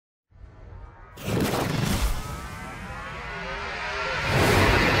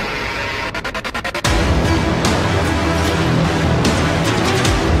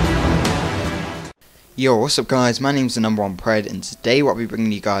Yo, what's up guys, my name's the #1 Pred, and today what I'll be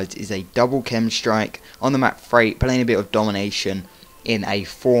bringing you guys is a double KEM strike on the map Freight, playing a bit of domination in a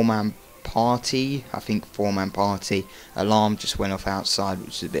 4-man party. I think 4-man party. Alarm just went off outside,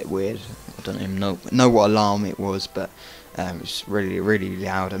 which is a bit weird. I don't even know what alarm it was, but it was really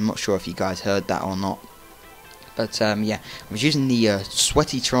loud. I'm not sure if you guys heard that or not. But yeah, I was using the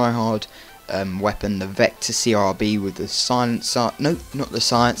sweaty tryhard weapon, the Vector CRB with the silencer. No, not the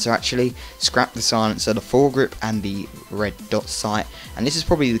silencer actually. Scrap the silencer, the foregrip, and the red dot sight. And this is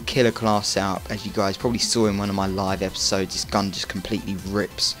probably the killer class setup, as you guys probably saw in one of my live episodes. This gun just completely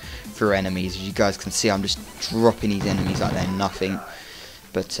rips through enemies. As you guys can see, I'm just dropping these enemies like they're nothing.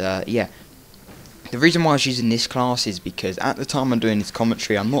 But yeah. The reason why I was using this class is because at the time I'm doing this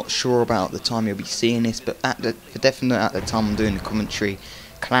commentary, I'm not sure about the time you'll be seeing this, but for definite at the time I'm doing the commentary,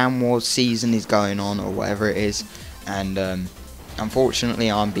 Clan Wars season is going on, or whatever it is, and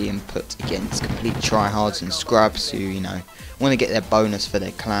unfortunately I'm being put against complete tryhards and scrubs who, you know, want to get their bonus for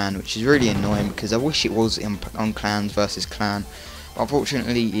their clan, which is really annoying because I wish it was on clans versus clan.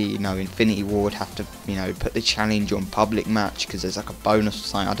 Unfortunately, you know, Infinity War would have to, you know, put the challenge on public match because there's like a bonus or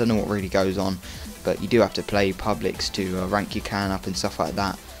something. I don't know what really goes on, but you do have to play publics to rank your clan up and stuff like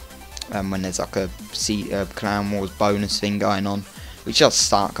that. When there's like a Clan Wars bonus thing going on, which does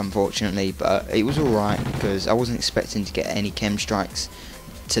suck unfortunately, but it was alright because I wasn't expecting to get any KEM strikes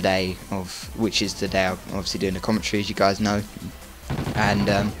today, which is the day I'm obviously doing the commentary, as you guys know. And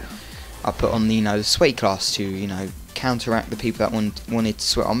I put on the, you know, the sweat class to, you know, counteract the people that wanted to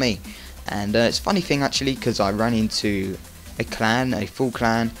sweat on me. And it's a funny thing actually, because I ran into a clan, a full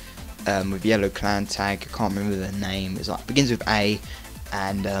clan, with yellow clan tag. I can't remember the name. It's like begins with A,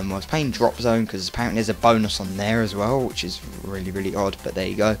 and I was playing drop zone because apparently there's a bonus on there as well, which is really odd, but there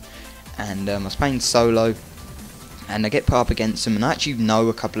you go. And I was playing solo, and I get put up against them, and I actually know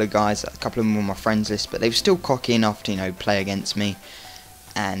a couple of guys, a couple of them were on my friends list, but they were still cocky enough to, you know, play against me.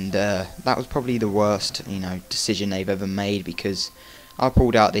 And that was probably the worst, you know, decision they've ever made, because I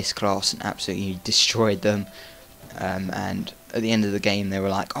pulled out this class and absolutely destroyed them. And at the end of the game they were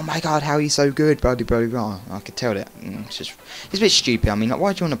like, "Oh my god, how are you so good, blah blah blah." I could tell that it's a bit stupid. I mean, like,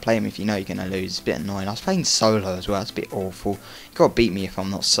 why do you want to play him if you know you're going to lose? It's a bit annoying. I was playing solo as well. It's a bit awful. You got to beat me if I'm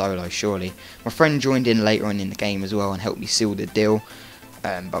not solo, surely. My friend joined in later on in the game as well and helped me seal the deal,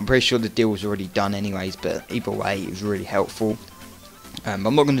 but I'm pretty sure the deal was already done anyways. But either way, it was really helpful. I'm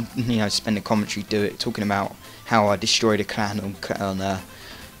not going to, you know, spend a commentary talking about how I destroyed a clan on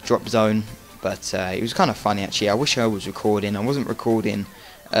drop zone. But it was kind of funny actually. I wish I was recording. I wasn't recording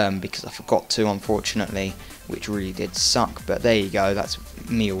because I forgot to, unfortunately, which really did suck. But there you go, that's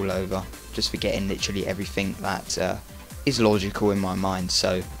me all over, just forgetting literally everything that is logical in my mind.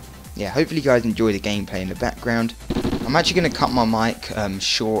 So yeah, hopefully you guys enjoy the gameplay in the background. I'm actually going to cut my mic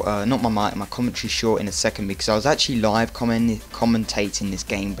short, not my mic, my commentary short in a second, because I was actually live commentating this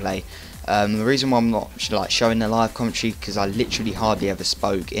gameplay. The reason why I'm not like showing the live commentary, because I literally hardly ever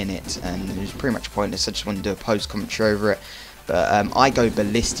spoke in it, and it was pretty much pointless. I just wanted to do a post commentary over it. But I go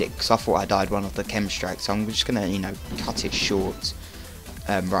ballistic because I thought I died one of the KEM strikes, so I'm just gonna, you know, cut it short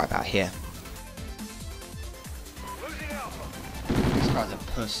right about here. This guy's a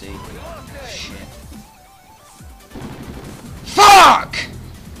pussy. Shit. Fuck!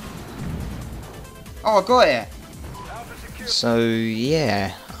 Oh, I got it. So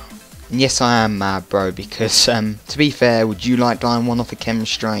yeah. Yes, I am mad, bro, because, to be fair, would you like dying one off a KEM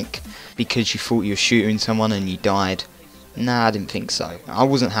strike because you thought you were shooting someone and you died? Nah, I didn't think so. I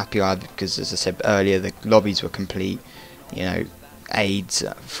wasn't happy either because, as I said earlier, the lobbies were complete, you know, AIDS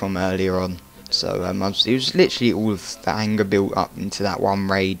from earlier on. So, it was literally all of the anger built up into that one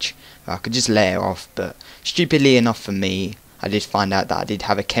rage. I could just let it off, but stupidly enough for me, I did find out that I did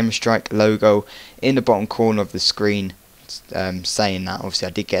have a KEM strike logo in the bottom corner of the screen. Saying that obviously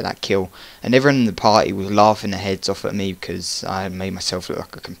I did get that kill, and everyone in the party was laughing their heads off at me because I made myself look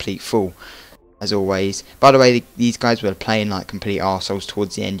like a complete fool, as always. By the way, these guys were playing like complete arseholes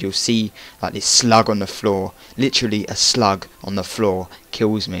towards the end. You'll see like this slug on the floor, literally a slug on the floor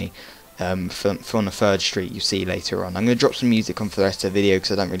kills me from the 3rd street. You'll see later on. I'm going to drop some music on for the rest of the video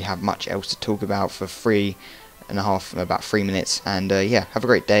because I don't really have much else to talk about for about 3 minutes. And yeah, have a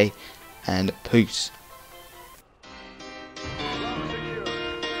great day and peace.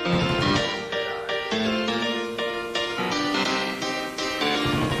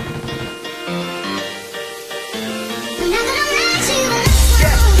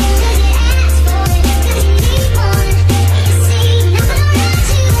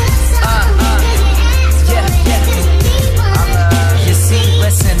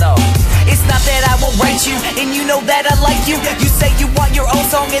 You, and you know that I like you. You say you want your own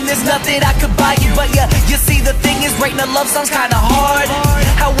song and there's nothing I could buy you. But yeah, you see the thing is, writing a love song's kinda hard.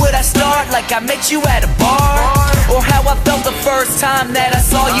 How would I start? Like I met you at a bar? Or how I felt the first time that I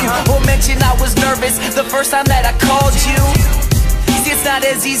saw you? Or mention I was nervous the first time that I called you? See, it's not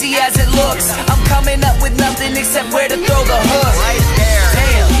as easy as it looks. I'm coming up with nothing except where to throw the hook. Right there.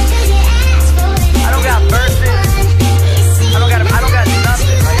 Damn. I don't got verses. I don't got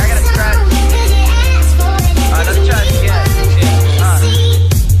nothing. Like I gotta scratch. Let's try it again.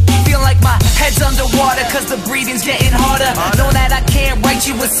 Feel like my head's underwater cause the breathing's getting harder. Know that I can't write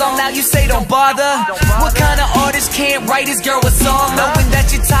you a song, now you say don't bother. What kind of artist can't write his girl a song? Knowing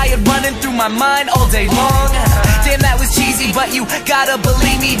that you're tired running through my mind all day long. Damn, that was cheesy, but you gotta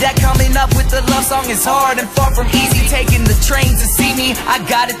believe me that coming up with a love song is hard and far from easy. Taking the train to see me, I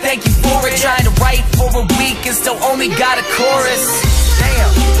gotta thank you for it. Trying to write for a week and still only got a chorus. Damn.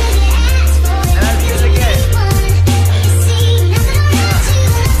 And that's good again.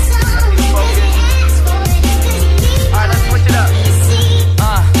 Alright, let's switch it up.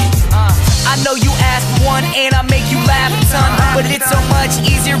 I know you asked for one and I make you laugh a ton, but it's so much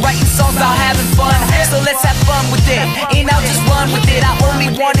easier writing songs about having fun. So let's have fun with it, and I'll just run with it. I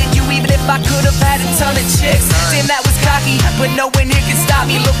only wanted you even if I could have had a ton of chicks. Damn, that was cocky, but no one here can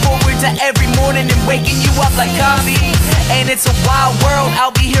stop me. Look forward to every morning and waking you up like coffee. And it's a wild world,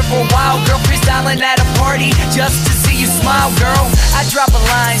 I'll be here for a while. Girl, freestyling at a party just to see you smile, girl. I drop a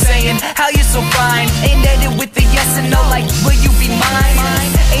line saying how you're so fine, and end it with a yes and no like will you be mine?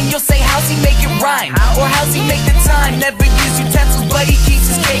 And you'll say how's he make it rhyme, or how's he make the time? Never use utensils but he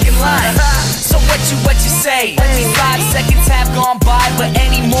keeps his cake in line. So what you say? Only 5 seconds have gone by, but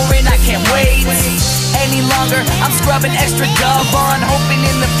any more and I can't wait any longer. I'm scrubbing extra dub on, hoping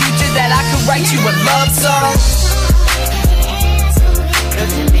in the